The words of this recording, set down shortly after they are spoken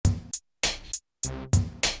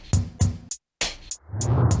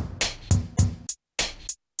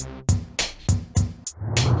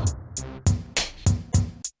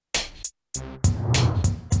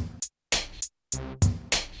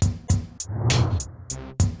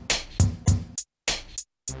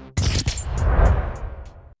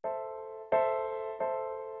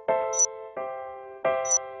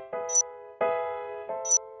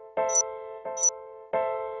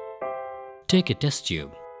Take a test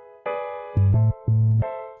tube.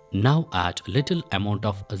 Now add little amount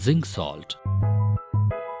of zinc salt.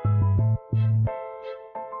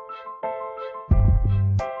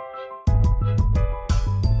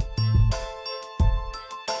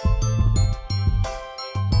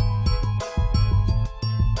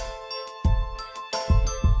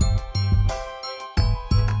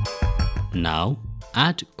 Now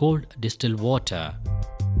add cold distilled water.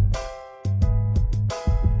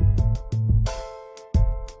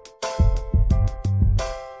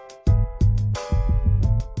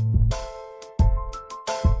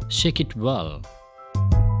 Shake it well.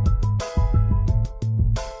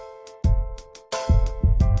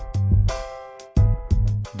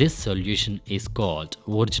 This solution is called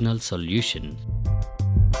original solution.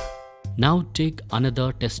 Now take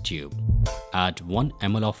another test tube. Add 1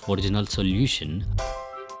 ml of original solution.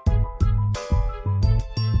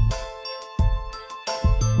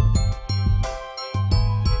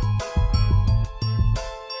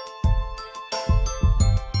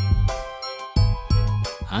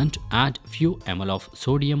 And add few ml of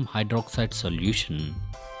sodium hydroxide solution.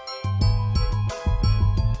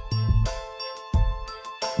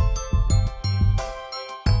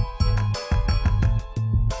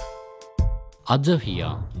 Observe here,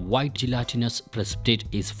 white gelatinous precipitate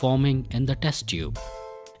is forming in the test tube.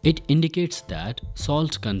 It indicates that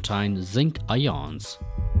salt contains zinc ions.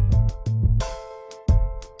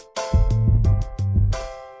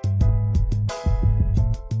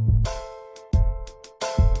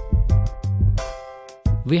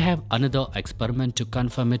 We have another experiment to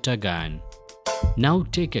confirm it again. Now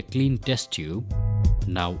take a clean test tube.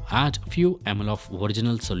 Now add few ml of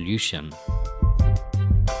original solution.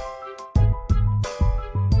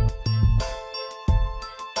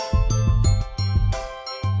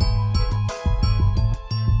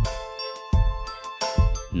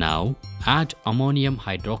 Now add ammonium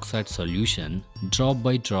hydroxide solution drop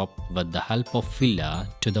by drop with the help of filler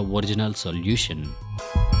to the original solution.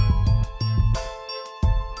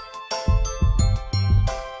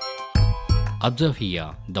 Observe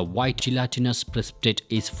here, the white gelatinous precipitate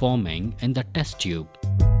is forming in the test tube.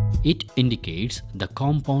 It indicates the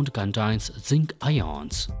compound contains zinc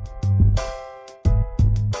ions.